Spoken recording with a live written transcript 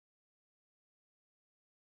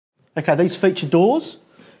Okay, these feature doors,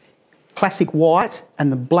 classic white,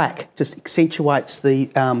 and the black just accentuates the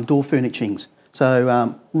door furnishings.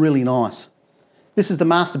 So really nice. This is the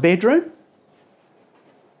master bedroom.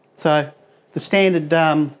 So the standard,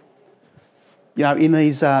 you know, in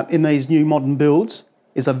these new modern builds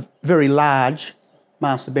is a very large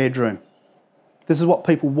master bedroom. This is what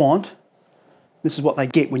people want. This is what they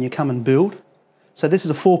get when you come and build. So this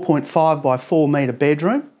is a 4.5 by 4 metre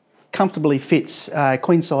bedroom. Comfortably fits a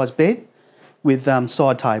queen size bed with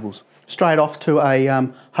side tables. Straight off to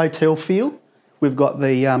a hotel feel. We've got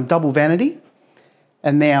the double vanity,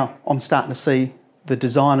 and now I'm starting to see the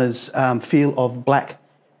designer's feel of black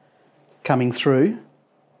coming through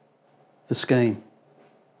the scheme.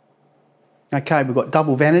 Okay, we've got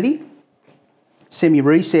double vanity,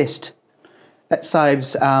 semi-recessed. That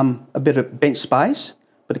saves a bit of bench space,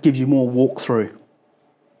 but it gives you more walk-through.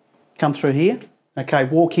 Come through here. Okay,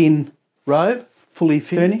 walk-in robe, fully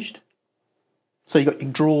furnished. So you've got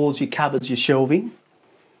your drawers, your cupboards, your shelving.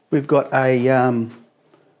 We've got a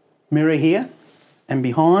mirror here, and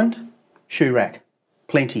behind, shoe rack.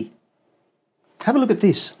 Plenty. Have a look at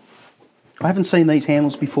this. I haven't seen these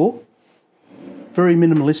handles before. Very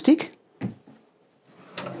minimalistic.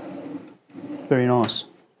 Very nice.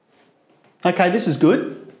 Okay, this is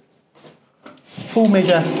good. Full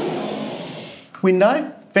measure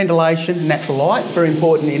window, ventilation, natural light. Very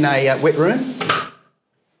important in a wet room.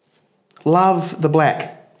 Love the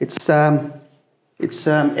black. It's accentuating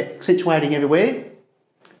everywhere.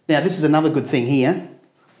 Now this is another good thing here.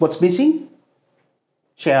 What's missing?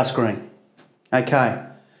 Shower screen. Okay.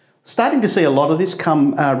 Starting to see a lot of this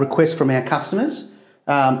come requests from our customers.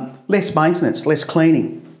 Less maintenance, less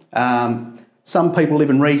cleaning. Some people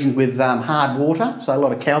live in regions with hard water, so a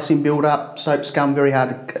lot of calcium build-up, soap scum, very hard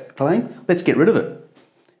to clean. Let's get rid of it.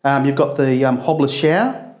 You've got the hobless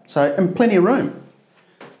shower, and plenty of room.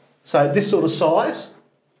 So this sort of size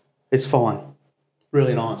is fine.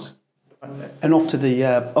 Really nice. And off to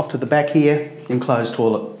the back here, enclosed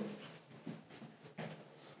toilet.